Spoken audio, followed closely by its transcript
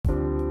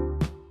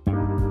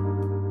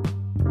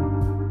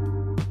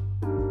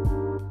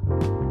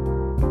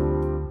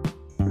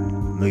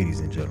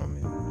Ladies and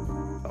gentlemen,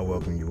 I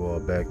welcome you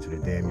all back to the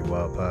Damn You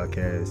Wild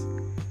podcast.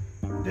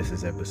 This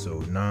is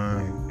episode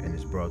 9, and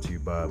it's brought to you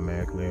by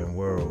Macland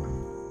World.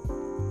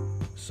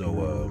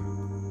 So,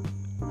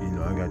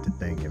 I got to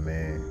thinking,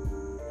 man,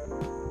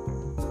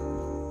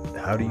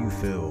 how do you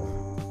feel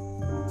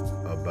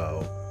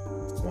about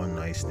one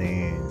night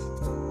stands?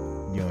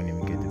 You don't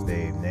even get the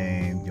babe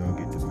name, you don't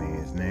get the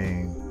man's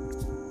name.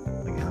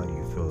 Like, how do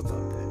you feel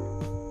about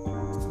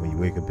that? When you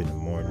wake up in the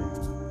morning,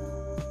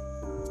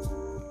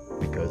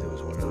 because it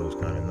was one of those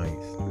kind of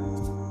nights,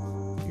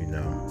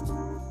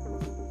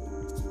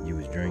 you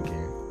was drinking,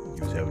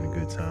 you was having a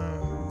good time,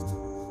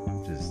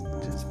 just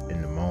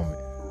in the moment.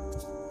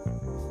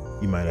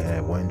 You might have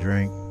had one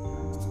drink,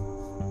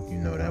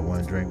 that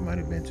one drink might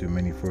have been too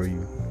many for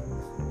you,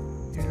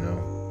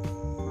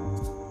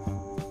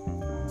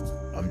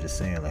 I'm just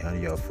saying, like, how do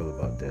y'all feel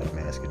about that? I'm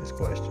asking this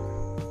question.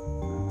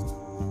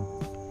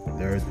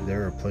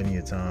 There are plenty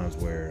of times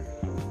where,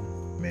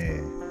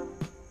 man,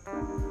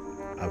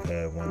 I've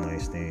had one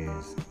night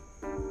stands,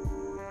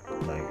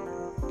 like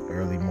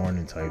early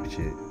morning type shit.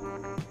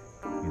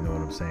 You know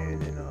what I'm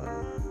saying? And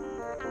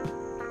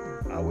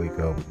I wake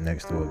up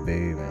next to a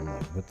babe and I'm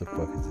like, what the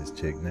fuck is this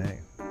chick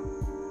name?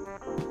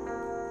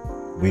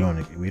 We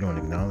don't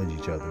acknowledge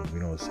each other.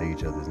 We don't say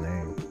each other's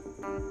name.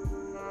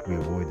 We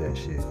avoid that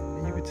shit,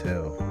 and you could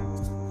tell.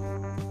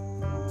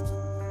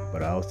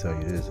 But I'll tell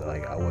you this,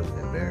 like, I wasn't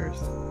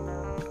embarrassed.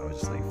 I was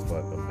just like,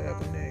 fuck, I'm bad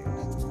with names.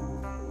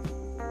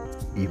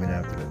 Even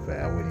after the fact,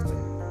 I wouldn't even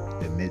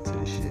admit to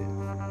the shit,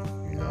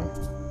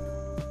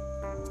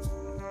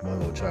 One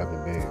little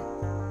chocolate babe,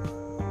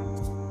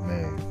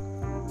 man,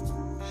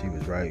 she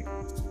was right.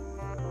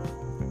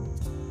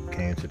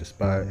 Came to the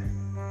spot.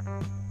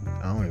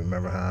 I don't even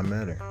remember how I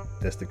met her.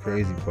 That's the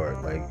crazy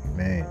part. Like,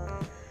 man,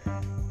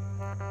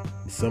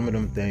 some of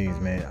them things,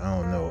 man, I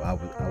don't know. I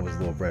was a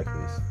little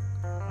reckless.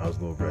 I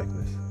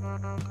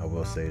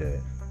will say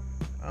that.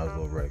 I was a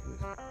little reckless.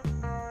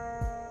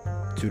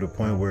 To the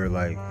point where,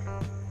 like,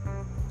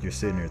 you're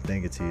sitting there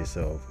thinking to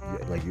yourself,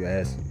 like, I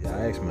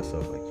asked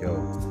myself, like, yo,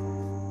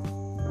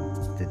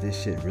 did this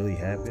shit really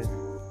happen?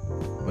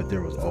 But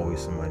there was always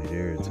somebody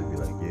there to be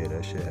like, yeah,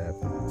 that shit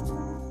happened.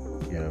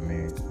 You know what I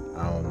mean?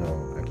 I don't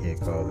know. I can't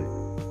call it.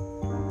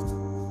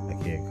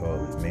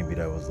 Maybe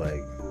that was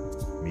like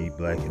me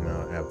blacking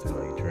out after,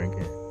 like,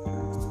 drinking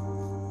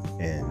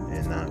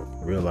and not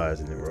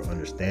realizing it or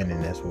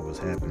understanding that's what was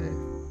happening,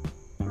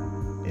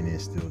 and then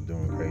still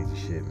doing crazy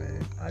shit,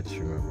 man. I just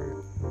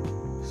remember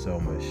so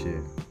much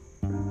shit.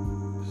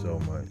 So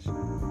much.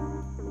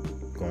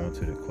 Going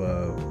to the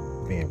club,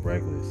 being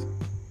reckless,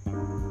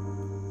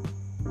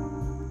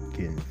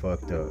 getting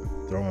fucked up,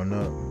 throwing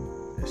up,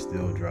 and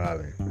still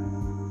driving.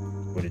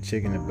 With a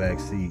chick in the back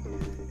seat.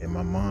 In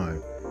my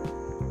mind,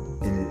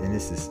 and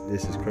this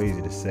is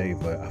crazy to say,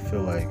 but I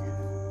feel like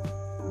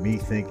me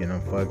thinking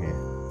I'm fucking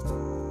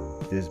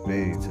this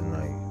babe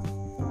tonight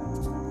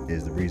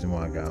is the reason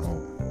why I got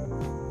home.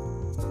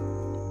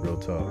 Real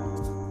talk.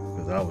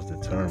 Because I was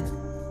determined.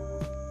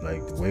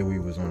 Like, the way we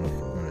was on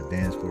the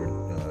dance floor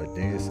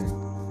dancing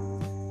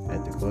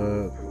at the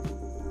club,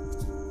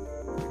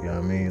 you know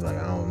what I mean? Like,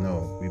 I don't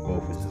know. We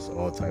both was just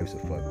all types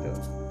of fucked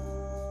up.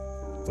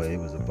 But it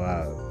was a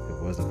vibe.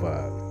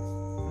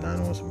 Not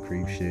on some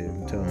creep shit.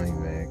 I'm telling you,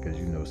 man, because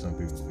some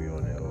people be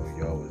on that. Oh,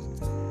 y'all was,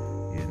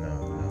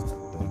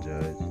 don't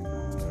judge.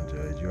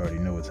 You already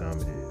know what time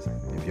it is.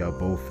 If y'all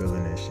both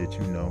feeling that shit, it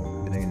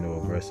ain't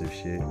no aggressive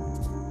shit.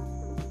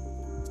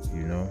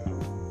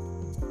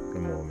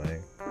 Come on,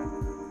 man.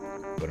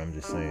 But I'm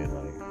just saying,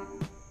 like,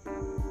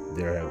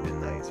 there have been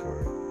nights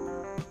where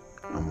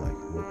I'm like,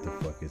 what the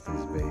fuck is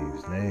this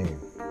babe's name?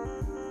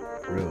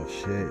 Real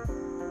shit.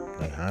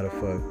 Like, how the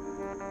fuck?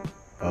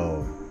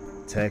 Oh,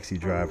 taxi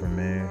driver,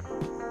 man.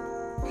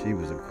 She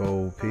was a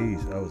cold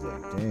piece. I was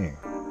like, dang.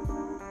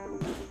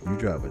 You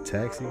drive a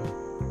taxi?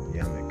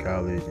 Yeah, I'm in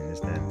college and this,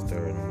 that, and the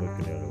third. And I'm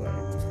looking at her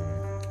like,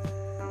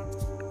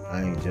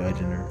 I ain't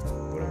judging her,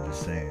 but I'm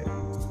just saying.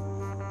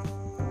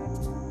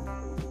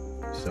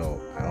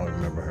 So, I don't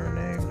remember her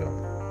name, though.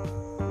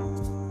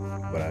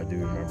 But I do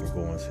remember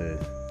going to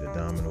the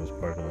Domino's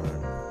parking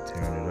lot,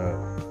 tearing it up,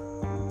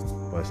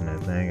 busting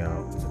that thing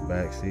out in the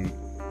back seat.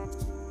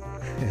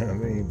 You know what I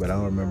mean? But I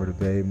don't remember the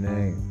babe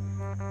name.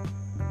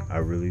 I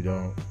really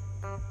don't.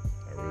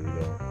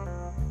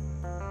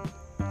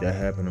 That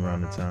happened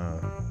around the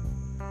time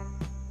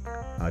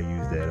I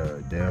used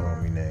that damn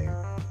homie name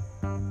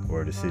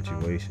or the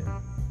situation,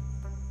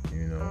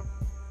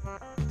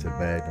 to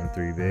bag them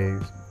 3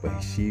 babes. But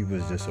she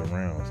was just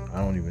around. I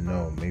don't even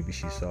know. Maybe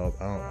she saw.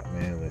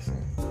 Listen.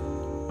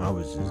 I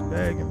was just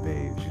bagging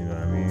babes. You know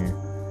what I mean?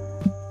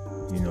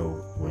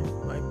 When,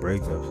 like,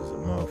 breakups is a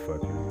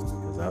motherfucker.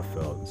 Because I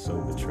felt so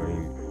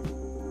betrayed.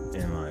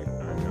 And, like,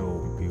 I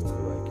know people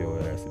be like, yo,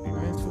 it has to be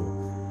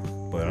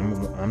mental. But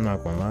I'm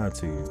not gonna lie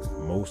to you.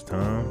 Most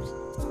times,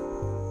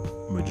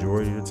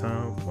 majority of the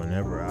time,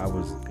 whenever I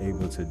was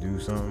able to do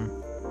something,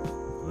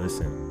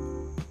 listen,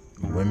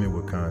 women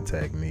would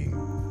contact me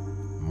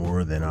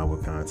more than I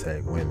would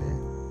contact women.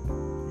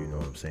 You know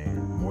what I'm saying?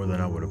 More than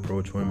I would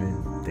approach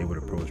women, they would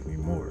approach me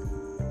more.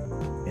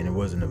 And it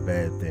wasn't a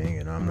bad thing,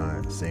 and I'm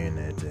not saying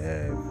that to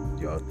have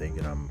y'all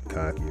thinking I'm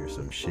cocky or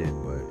some shit,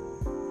 but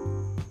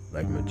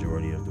like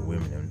majority of the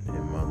women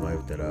in my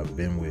life that I've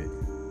been with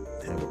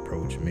have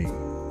approached me.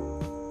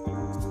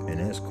 And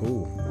that's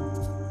cool,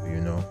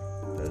 you know?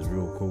 That's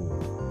real cool.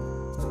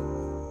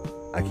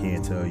 I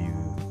can't tell you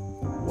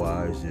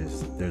why, it's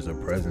just there's a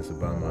presence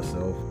about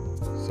myself.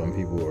 Some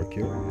people are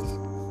curious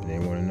and they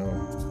want to know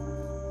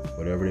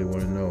whatever they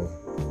want to know.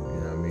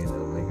 You know what I mean?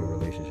 They'll make a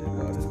relationship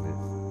out of it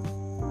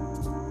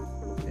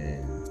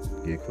and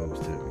get close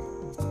to me.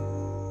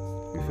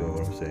 You feel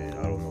what I'm saying?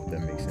 I don't know if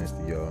that makes sense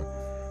to y'all,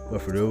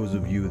 but for those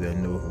of you that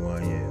know who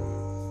I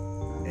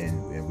am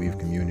and we've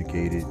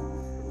communicated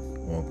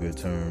on good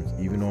terms,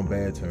 even on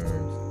bad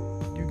terms,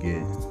 you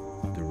get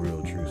the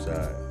real true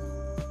side.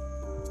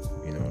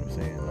 You know what I'm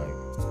saying? Like,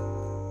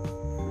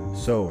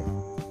 so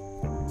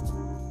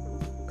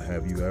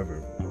have you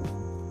ever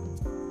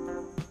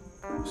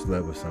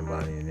slept with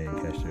somebody and didn't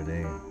catch their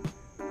name?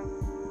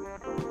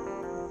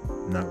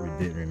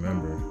 Didn't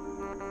remember,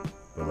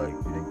 but like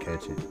you didn't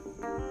catch it.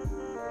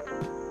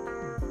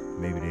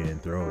 Maybe they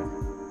didn't throw it.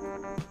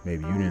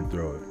 Maybe you didn't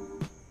throw it.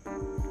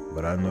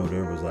 But I know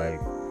there was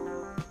like,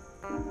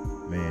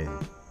 man,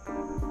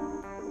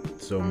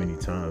 so many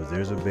times.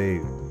 There's a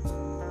babe.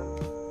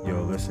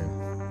 Yo, listen.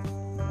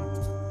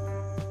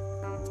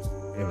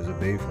 It was a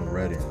babe from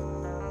Redding.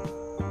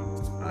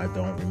 I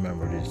don't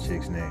remember this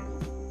chick's name.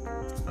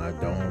 I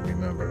don't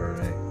remember her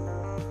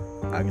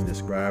name. I can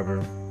describe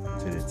her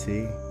to the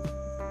T,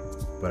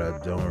 but I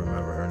don't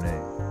remember her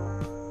name.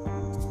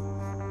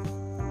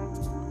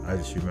 I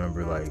just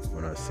remember, like,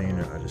 when I seen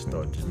her, I just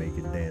thought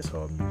Jamaican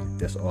dancehall music.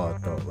 That's all I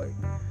thought, like,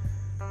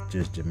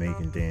 just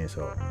Jamaican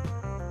dancehall.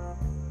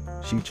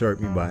 She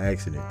chirped me by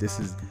accident. This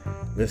is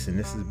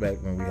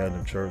back when we had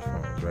them church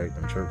phones, right?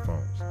 Them church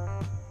phones.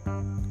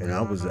 And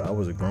I was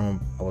a grown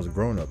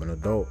up, an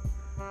adult,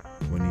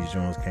 when these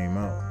joints came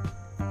out.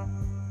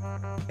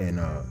 And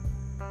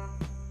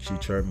she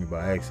chirped me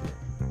by accident.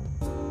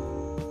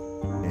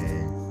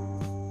 And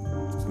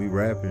we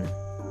rapping.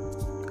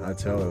 I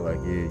tell her,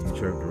 like, yeah, you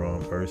chirped the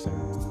wrong person.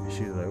 And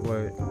she's like,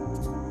 what?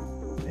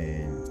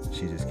 And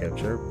she just kept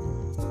chirping.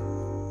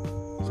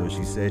 So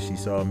she said she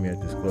saw me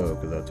at this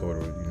club, because I told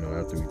her, you know,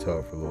 after we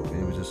talked for a little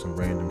bit, it was just some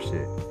random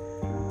shit.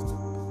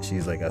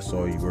 She's like, I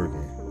saw you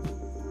working,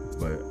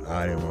 but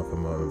I didn't want to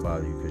come up and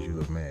bother you because you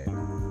look mad.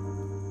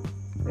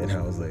 And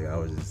I was like, I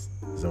was just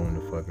zoning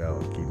the fuck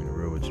out, keeping it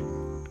real with you.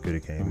 Could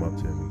have came up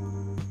to me.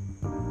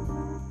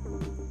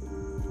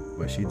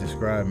 But she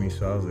described me,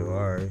 so I was like,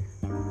 alright.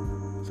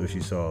 So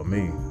she saw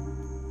me,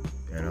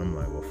 and I'm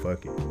like, well,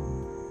 fuck it.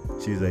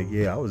 She's like,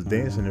 yeah, I was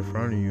dancing in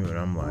front of you, and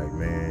I'm like,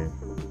 man,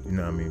 you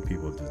know how many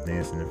people just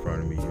dancing in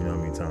front of me? You know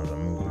how many times I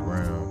moved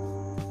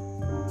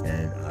around,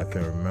 and I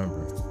couldn't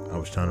remember. I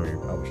was trying to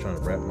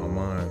wrap my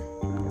mind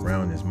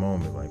around this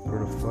moment, like, where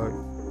the fuck?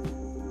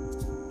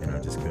 And I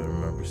just couldn't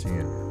remember seeing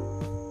her.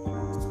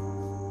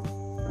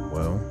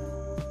 Well,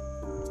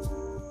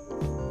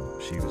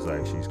 she was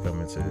like, she's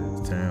coming to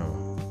town.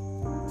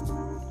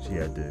 She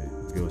had to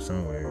go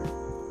somewhere.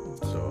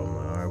 So I'm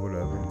like, alright,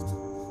 whatever.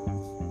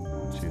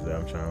 She's like,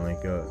 I'm trying to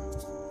link up.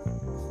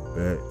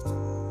 But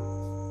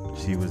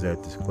she was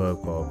at this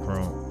club called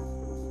Chrome.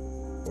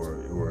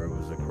 Or it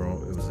was a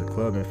Chrome. It was a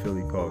club in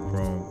Philly called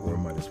Chrome, or it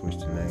might have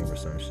switched the name or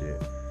some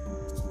shit.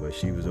 But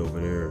she was over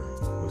there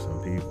with some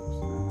people.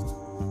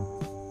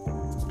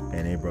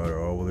 And they brought her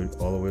all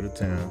the way to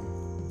town.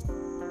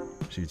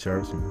 She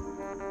chirps me.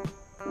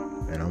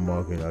 And I'm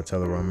walking, I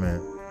tell her where I'm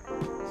at.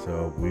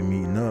 So we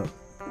meeting up.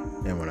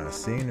 And when I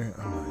seen her,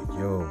 I'm like,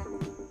 yo,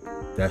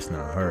 that's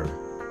not her.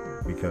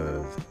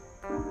 Because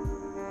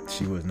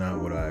she was not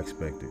what I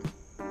expected.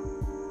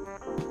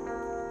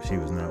 She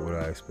was not what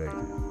I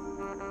expected.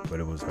 But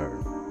it was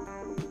her.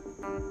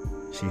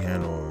 She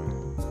had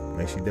on,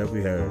 like, she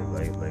definitely had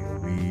like a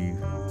weave.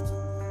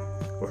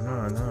 Or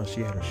no,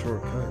 she had a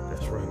short cut.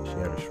 That's right, she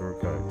had a short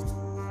cut.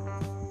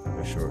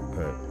 A short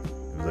cut.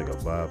 It was like a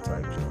bob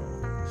type joint.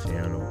 She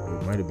had no,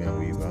 it might have been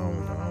weave, I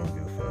don't know, I don't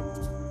give a fuck.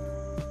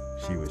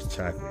 She was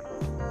chocolate,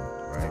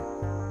 right?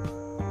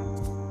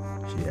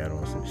 She had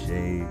on some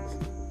shades.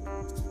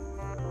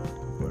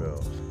 What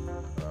else?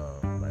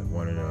 Like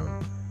one of them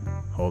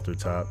halter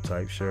top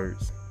type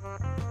shirts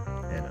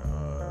and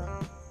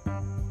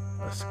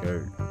a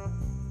skirt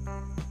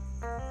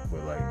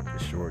with like the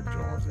short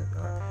joints.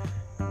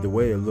 And the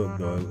way it looked,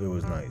 though, it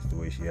was nice. The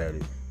way she had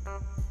it,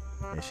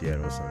 and she had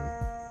on some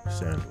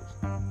sandals.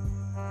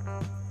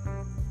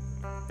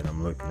 And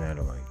I'm looking at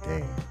her like,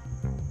 damn,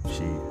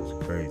 she is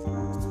crazy.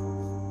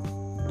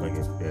 Like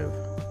if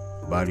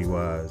body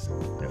wise,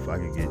 if I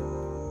could get,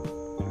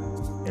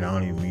 and I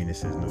don't even mean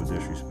this as no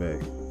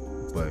disrespect,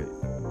 but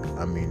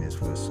I mean this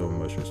with so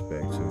much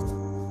respect too.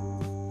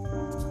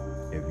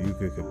 If you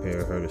could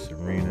compare her to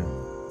Serena,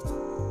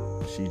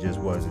 she just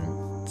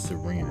wasn't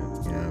Serena,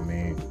 you know what I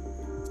mean?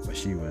 But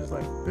she was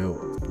like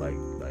built, like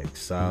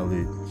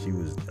solid. She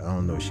was, I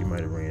don't know, she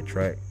might have ran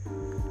track,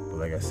 But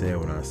like I said,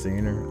 when I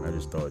seen her, I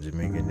just thought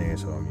Jamaican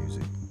dancehall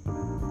music.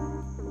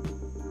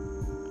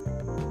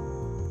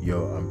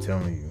 Yo, I'm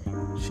telling you,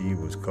 she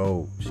was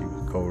cold. She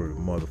was colder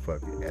than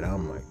motherfucker. And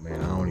I'm like,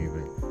 man,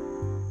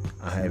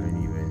 I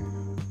haven't even,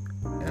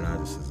 and I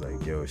just was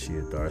like, yo, she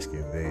a dark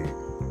skinned babe.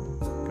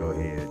 Go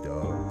ahead,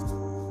 dog.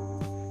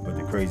 But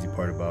the crazy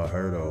part about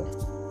her though,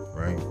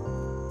 right?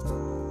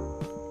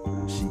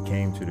 She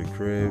came to the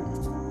crib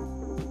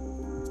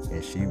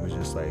and she was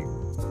just like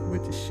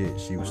with the shit.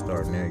 She was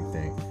starting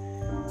everything.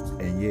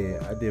 And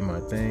yeah, I did my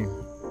thing,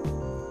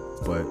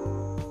 but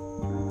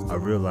I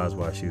realized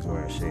why she was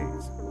wearing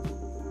shades.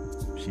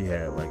 She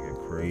had like a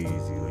crazy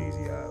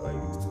lazy eye.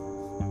 Like,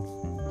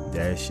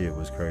 that shit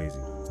was crazy.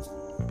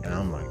 And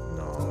I'm like,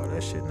 no,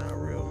 that shit not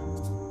real.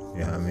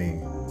 You know what I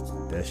mean?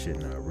 That shit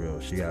not real.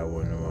 She got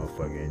one of them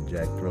motherfucking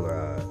Jack Thriller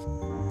eyes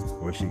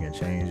where she can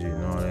change it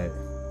and all that.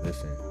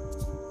 Listen,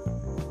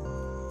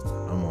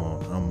 I'm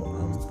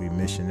be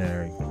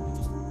missionary.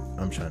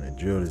 I'm trying to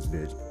drill this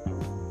bitch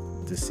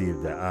to see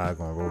if that eye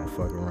gonna roll the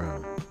fuck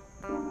around.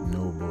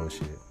 No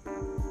bullshit.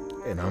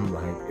 And I'm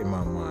like, in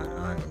my mind,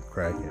 I am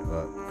cracking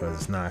up because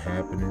it's not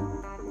happening,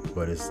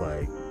 but it's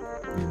like,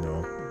 you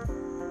know,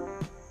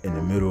 in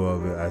the middle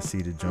of it, I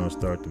see the joint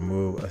start to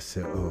move. I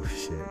said, oh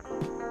shit.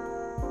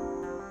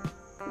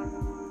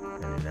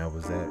 And then that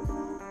was that,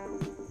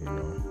 you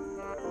know.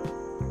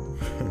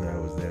 That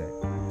was that.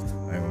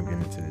 I ain't gonna get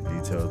into the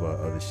details about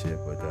other shit,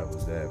 but that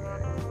was that,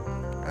 man.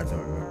 I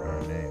don't remember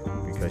her name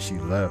because she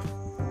left.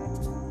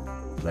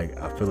 Like,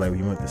 I feel like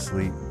we went to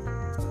sleep.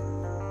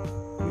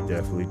 We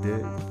definitely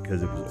did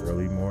because it was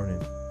early morning.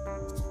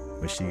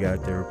 When she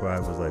got there, it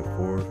probably was like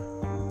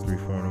 3,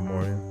 4 in the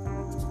morning.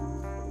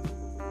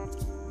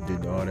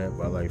 Did all that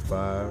by like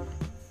 5.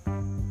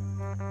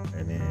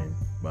 And then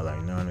by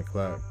like 9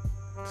 o'clock,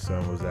 the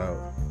sun was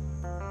out.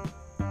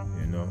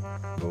 You know,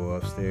 go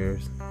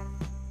upstairs.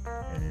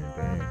 And then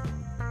bang,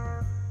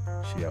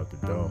 she out the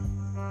door.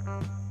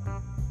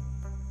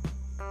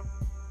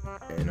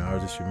 And I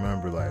just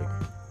remember like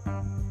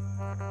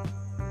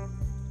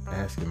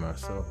asking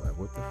myself, like,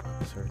 what the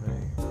fuck is her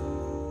name?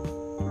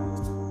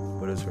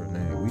 What is her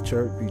name? We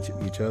chirped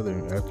each other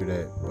after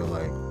that, but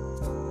like,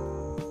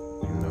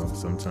 you know,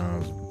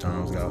 sometimes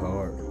times got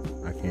hard.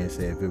 I can't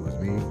say if it was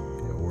me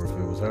or if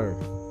it was her,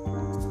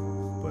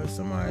 but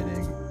somebody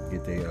didn't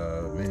get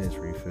their minutes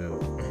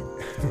refilled.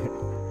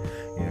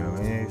 You know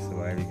what I mean?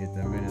 Somebody didn't get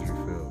their minutes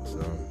refilled.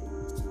 So,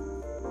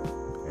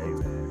 hey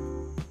man,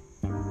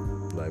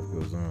 life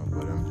goes on.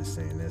 But I'm just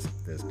saying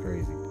that's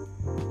crazy.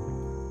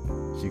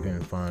 She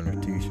couldn't find her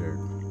t-shirt.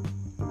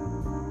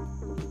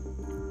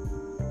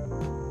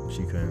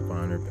 She couldn't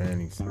find her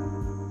panties.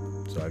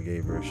 So I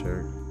gave her a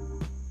shirt.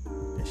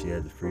 And she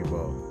had the free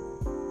ball.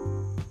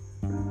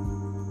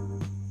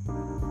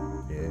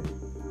 Yeah,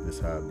 that's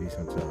how it be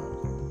sometimes.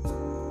 I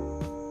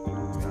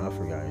mean, I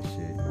forgot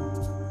shit.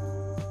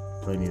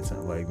 Plenty of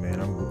time. Like,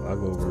 man, I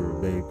go over her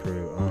babe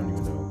crib. I don't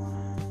even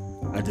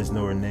know. I just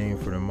know her name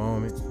for the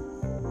moment.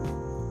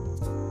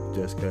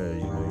 Just cause,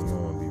 you know, you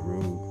don't want to be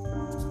rude.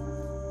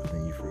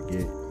 You're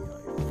like,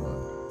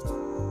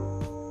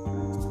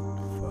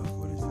 fuck,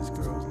 what is this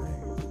girl's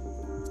name?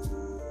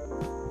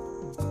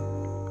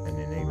 And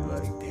then they be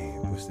like,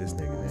 damn, what's this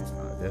nigga name?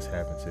 That's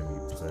happened to me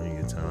plenty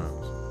of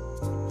times.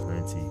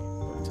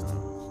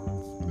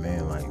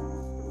 Man, like,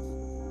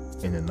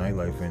 in the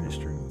nightlife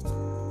industry,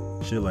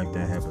 shit like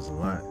that happens a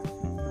lot.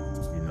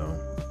 You know,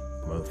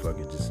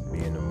 motherfuckers just be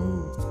in the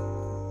mood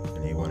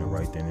and they want it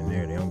right then and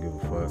there. They don't give a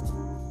fuck.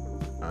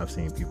 I've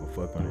seen people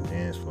fuck on the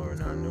dance floor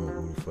and I knew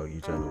who the fuck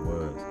each other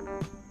was.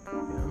 You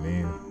know what I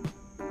mean?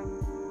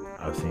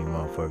 I've seen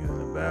motherfuckers in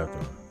the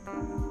bathroom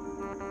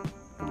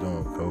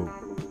doing coke,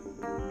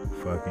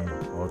 fucking,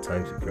 all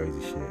types of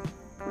crazy shit.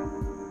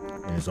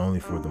 And it's only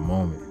for the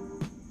moment.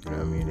 You know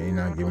what I mean? They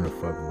not giving a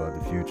fuck about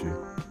the future.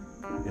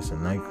 It's a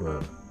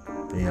nightclub.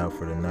 They out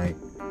for the night.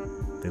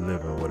 They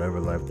living whatever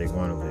life they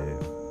want to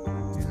live.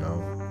 You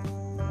know?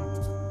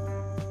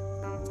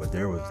 But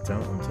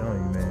I'm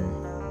telling you, man,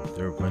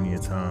 there were plenty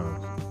of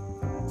times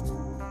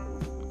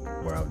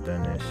where I've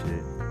done that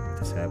shit.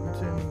 This happened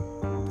to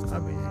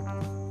me.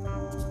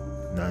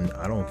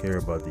 I don't care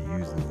about the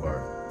using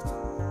part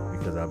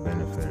because I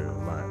benefited a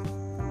lot.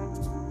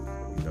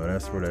 You know,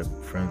 that's where that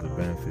friends with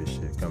benefits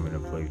shit come into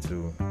play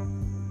too.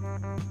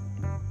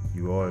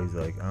 You always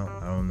like, I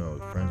don't know,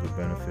 friends with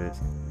benefits.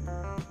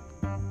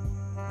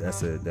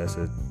 That's a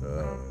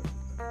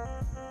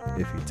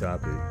iffy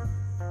topic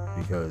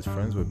because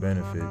friends with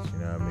benefits, you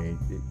know what I mean?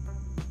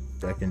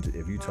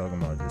 If you talking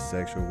about just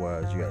sexual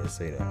wise, you gotta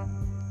say that.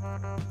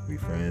 We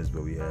friends,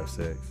 but we have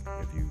sex.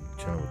 If you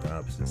chilling with the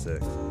opposite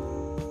sex.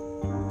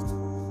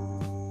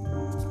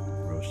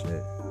 Real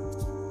shit.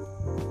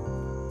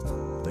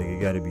 Like, it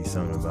gotta be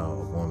something about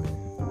a woman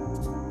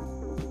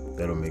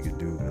that'll make a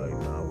dude be like,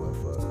 nah, I wouldn't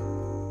fuck.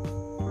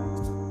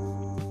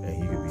 And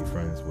he could be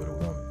friends with a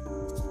woman.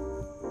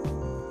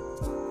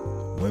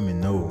 Women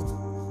know,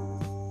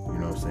 you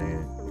know what I'm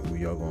saying, who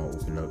y'all gonna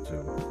open up to.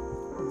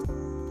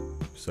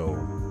 So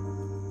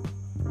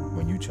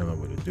when you chilling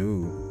with a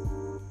dude,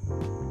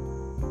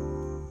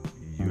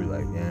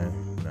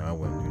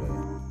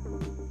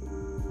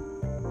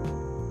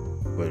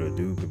 But a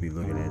dude could be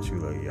looking at you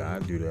like, yeah, I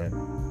do that. You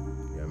know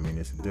what I mean?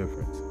 It's a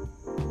difference.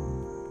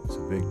 It's a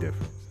big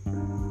difference.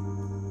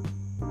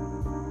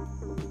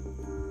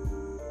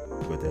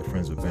 But that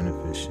friends with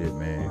benefits shit,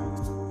 man,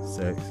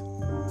 sex,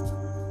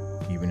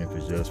 even if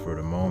it's just for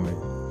the moment,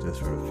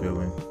 just for the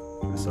feeling,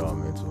 it's all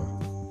mental.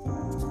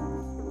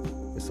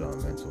 It's all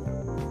mental.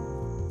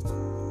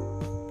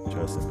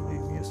 Trust and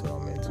believe me, it's all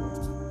mental.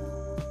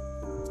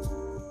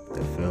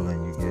 The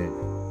feeling you get,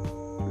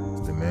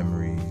 the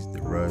memories,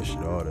 the rush,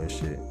 all that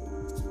shit.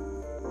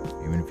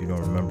 Even if you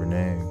don't remember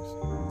names,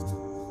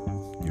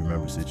 you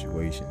remember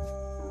situations.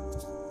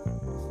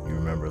 You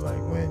remember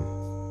like when,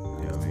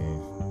 you know what I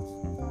mean?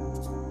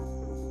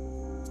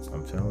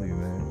 I'm telling you,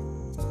 man.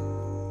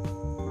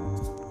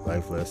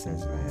 Life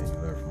lessons, man, you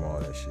learn from all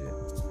that shit.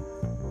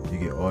 You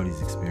get all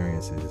these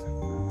experiences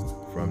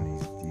from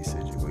these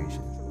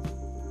situations.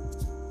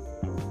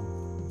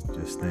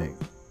 Just think,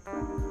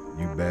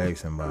 you bag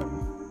somebody,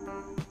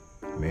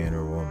 man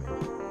or woman,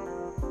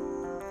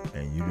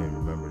 and you didn't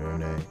remember their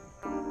name.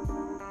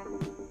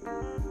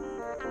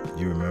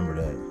 You remember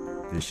that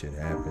this shit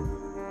happened.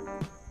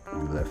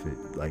 You left it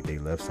like they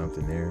left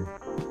something there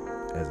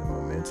as a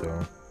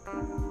memento.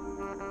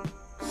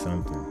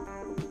 Something.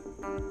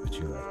 But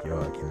you're like, yo,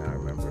 I cannot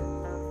remember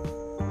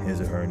his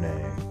or her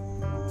name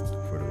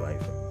for the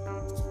life of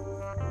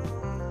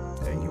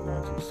me. And you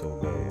want to so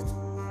bad.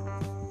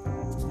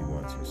 You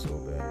want to so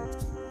bad.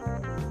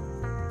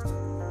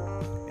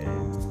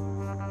 And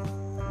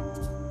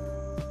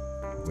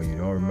when you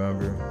don't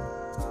remember,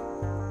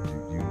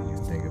 you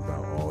think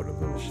about all the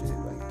little shit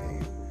like,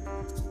 damn,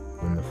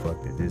 when the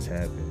fuck did this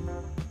happen?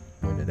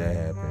 When did that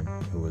happen?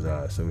 Who was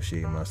I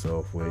associating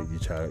myself with? You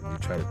try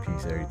to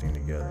piece everything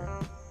together,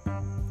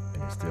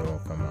 and it still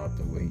don't come out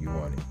the way you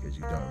want it because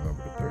you don't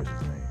remember the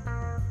person's name.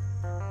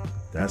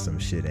 That's some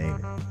shit, ain't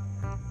it?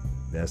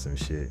 That's some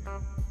shit.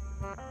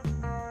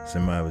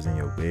 Somebody was in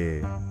your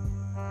bed.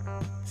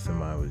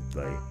 Somebody was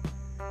like,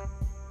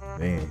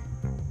 man,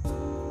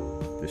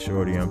 the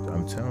shorty.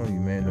 I'm telling you,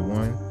 man,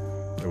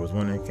 there was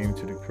one that came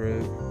to the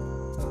crib.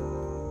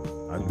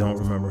 I don't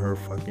remember her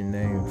fucking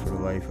name for the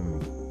life of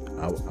me.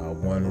 I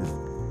want to,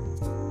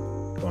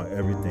 on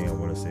everything, I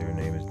want to say her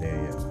name is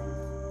Danielle.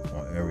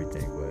 On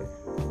everything, but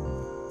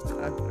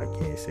I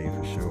can't say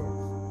for sure.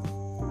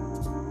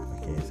 I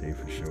can't say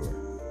for sure.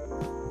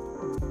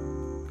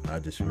 I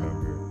just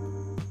remember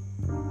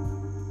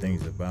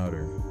things about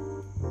her. You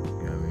know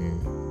what I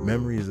mean?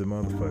 Memory is a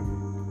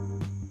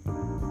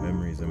motherfucker.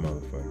 Memory is a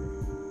motherfucker.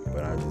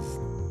 But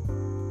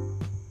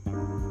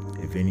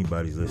if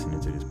anybody's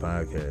listening to this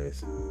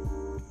podcast,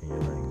 and you're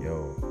like,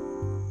 yo,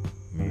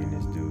 me and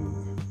this dude,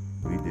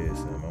 we did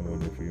something. I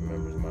wonder if he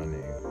remembers my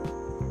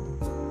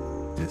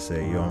name. Just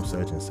say, yo, I'm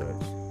such and such.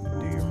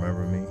 Do you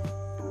remember me?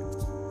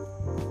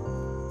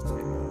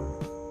 And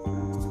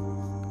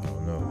I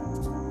don't know.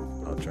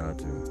 I'll try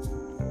to.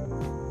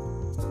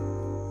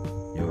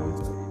 Yo,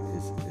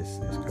 it's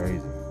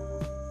crazy.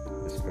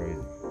 It's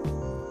crazy.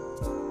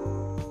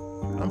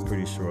 I'm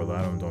pretty sure a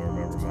lot of them don't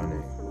remember my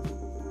name.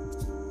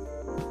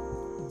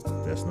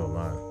 That's no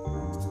lie.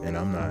 And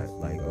I'm not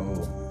like,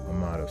 oh, I'm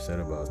not upset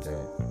about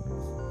that.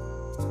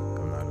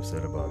 I'm not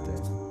upset about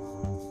that.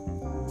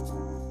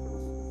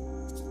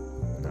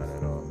 Not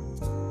at all.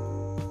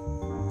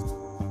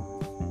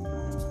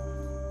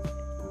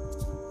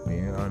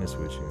 Being honest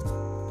with you.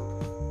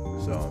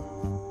 So,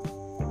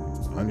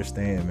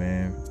 understand,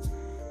 man.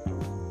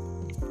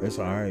 It's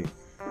alright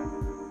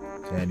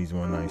to have these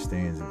one night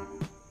stands.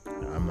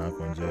 I'm not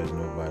gonna judge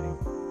nobody.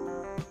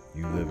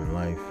 You living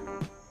life.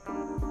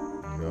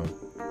 You know?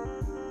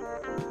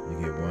 You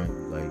get one,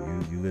 like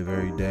you live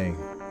every day.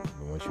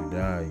 But once you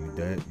die,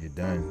 you're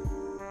done.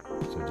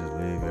 So just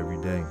live every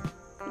day.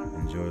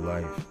 Enjoy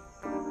life.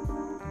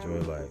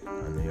 Enjoy life. I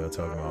know y'all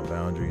talking about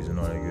boundaries and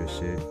all that good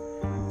shit.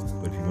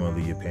 But if you want to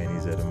leave your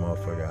panties at the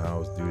motherfucking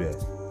house, do that.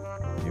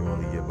 If you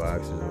want to leave your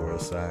boxers or a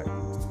sock,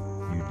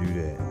 you do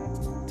that.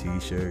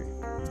 T-shirt,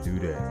 do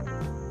that.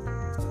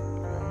 You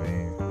know what I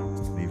mean?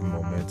 Leave a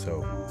memento.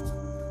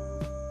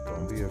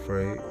 Don't be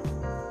afraid.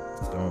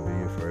 Don't be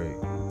afraid.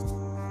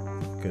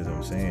 Because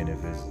I'm saying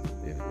if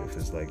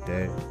it's like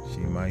that,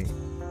 he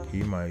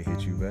might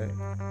hit you back.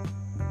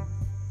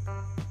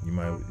 You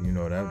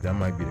might, that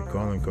might be the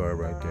calling card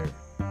right there.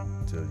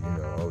 To,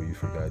 oh, you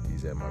forgot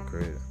these at my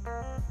crib.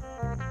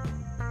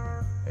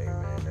 Hey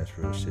man, that's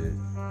real shit.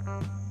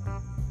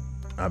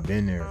 I've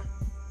been there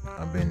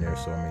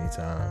so many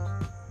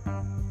times.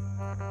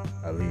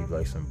 I leave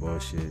like some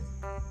bullshit.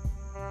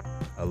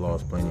 I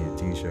lost plenty of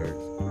t-shirts.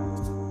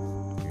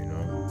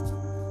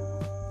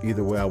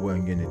 Either way, I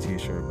wasn't getting the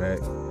t-shirt back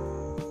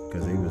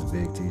because they was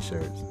big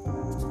t-shirts.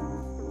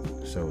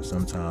 So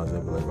sometimes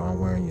they'll be like, I'm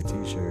wearing your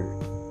t-shirt.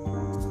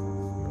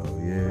 Oh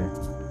yeah,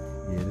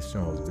 this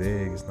joint was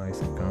big. It's nice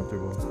and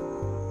comfortable.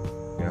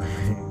 You know what I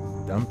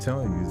mean? I'm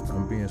telling you,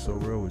 I'm being so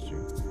real with you.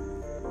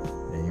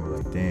 And you be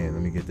like, damn,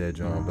 let me get that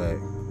joint back.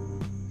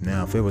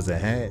 Now, if it was a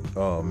hat,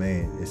 oh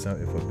man, if a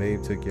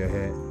babe took your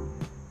hat,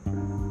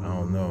 I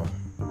don't know.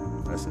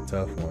 That's a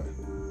tough one.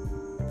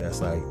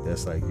 That's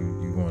like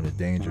you on the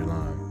danger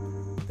line.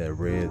 That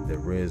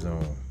red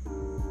zone,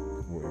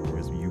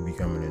 where you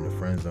becoming in the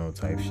friend zone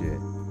type shit.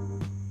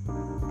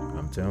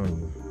 I'm telling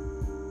you,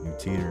 you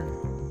teetering.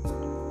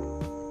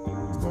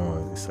 You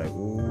going. It's like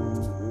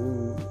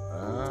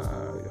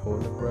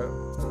holding the breath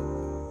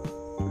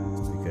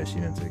because she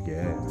done took your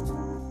ass.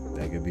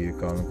 That could be a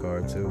calling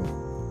card too.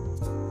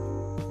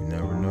 You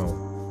never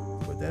know,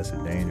 but that's a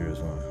dangerous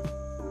one.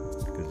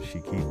 Because if she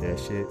keep that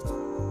shit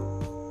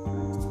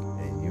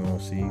and you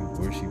don't see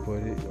where she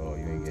put it, oh,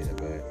 you ain't getting it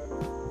back.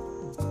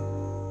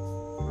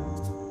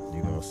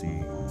 You gonna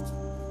see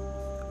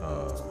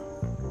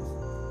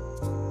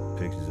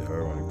pictures of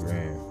her on the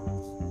gram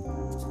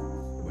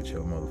with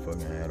your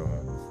motherfucking hat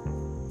on,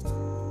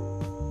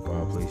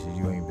 going places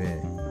you ain't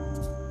been,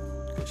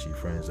 cause she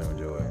friend zoned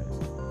your ass.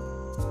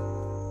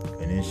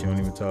 And then she don't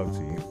even talk to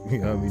you. You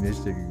know what I mean? This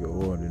shit can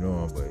go on and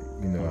on, but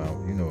you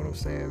know what I'm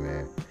saying,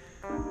 man.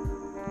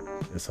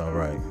 It's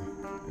alright.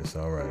 It's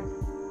alright.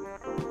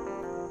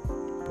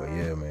 But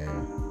yeah, man,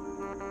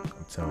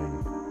 I'm telling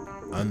you,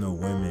 I know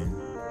women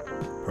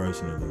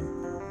personally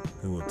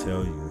who will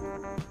tell you,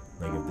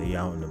 like, if they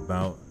out and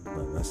about,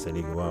 like let's say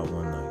they go out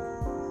one night,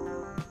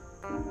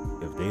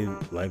 if they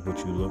like what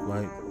you look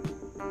like,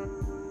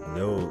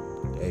 they'll,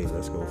 hey,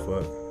 let's go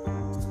fuck.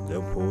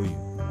 They'll pull you.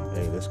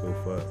 Hey, let's go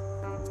fuck.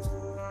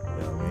 You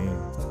know what I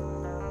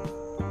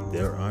mean?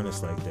 They're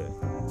honest like that.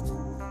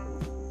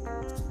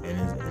 And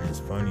it's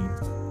funny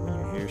when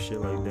you hear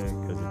shit like that,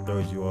 because it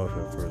throws you off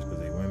at first because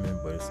they women,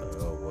 but it's like,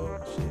 oh, well,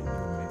 shit,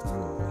 you're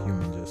a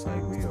human just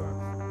like we are. You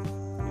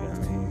know what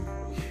I mean?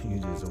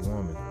 You're just a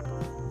woman.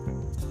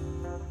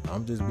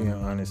 I'm just being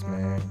honest,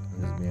 man.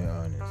 I'm just being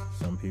honest.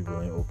 Some people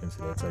ain't open to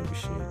that type of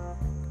shit,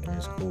 and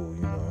it's cool,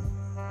 you know.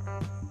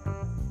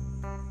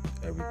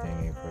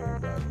 Everything ain't for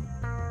everybody.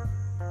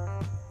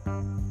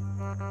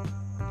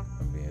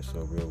 I'm being so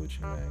real with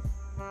you, man.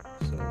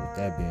 So with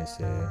that being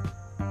said,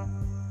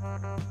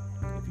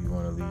 if you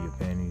want to leave your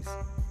panties,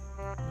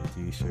 your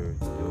t-shirt,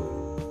 do it.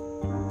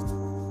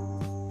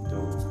 Do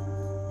it.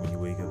 When you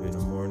wake up in the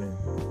morning,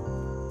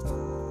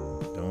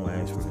 don't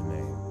ask for the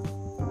name.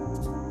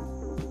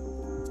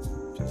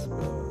 Just be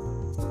like,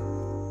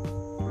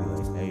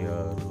 hey,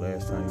 the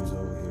last time you was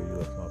over here, you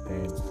left my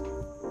panties.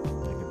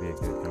 That could be a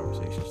good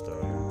conversation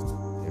starter.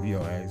 If you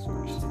don't ask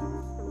for shit.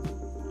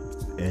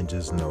 And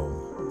just know,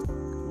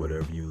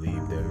 whatever you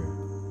leave there,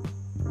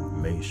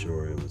 make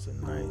sure it was a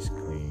nice,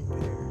 clean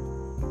pair.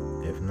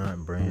 If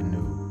not brand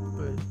new,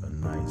 but a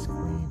nice,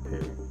 clean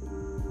pair.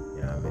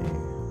 You know what I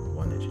mean?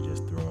 One that you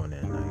just threw on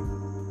that night.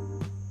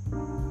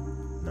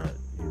 Not,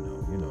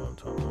 you know what I'm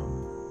talking about.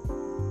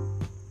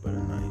 But a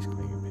nice,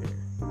 clean pair.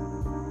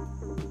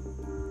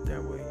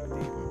 That way you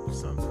leave them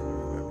something to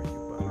remember you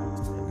by.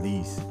 At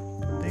least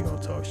they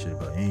gonna talk shit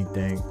about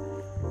anything.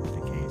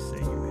 They can't say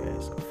you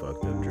had some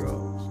fucked up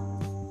drugs.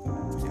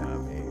 You know what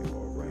I mean?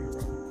 Or right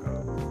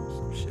around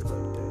some shit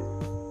like that.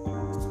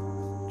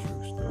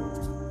 True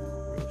story.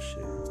 Real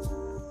shit.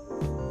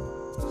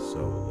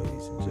 So,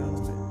 ladies and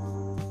gentlemen,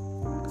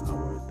 I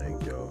want to thank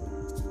y'all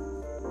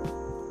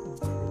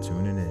for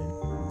tuning in.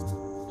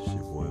 It's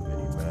your boy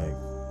Vinny Mac.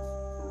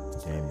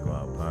 Damn You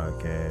Wild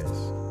Podcast.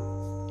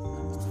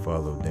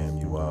 Follow Damn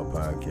You Wild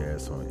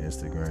Podcast on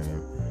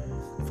Instagram.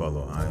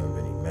 Follow I Am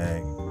Vinny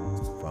Mac.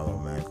 Follow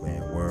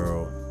Macland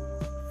World.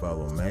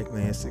 Follow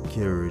Macland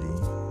Security.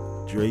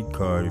 Drake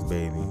Carter,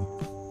 baby.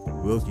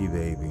 Wilkie,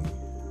 baby.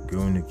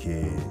 Goon the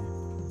Kid.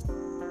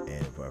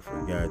 And if I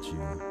forgot you,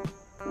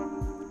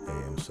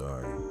 hey, I'm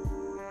sorry.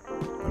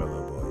 But I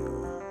love all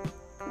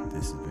y'all.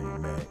 This has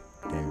been Mac.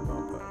 Damn You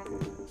Wild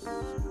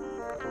Podcast.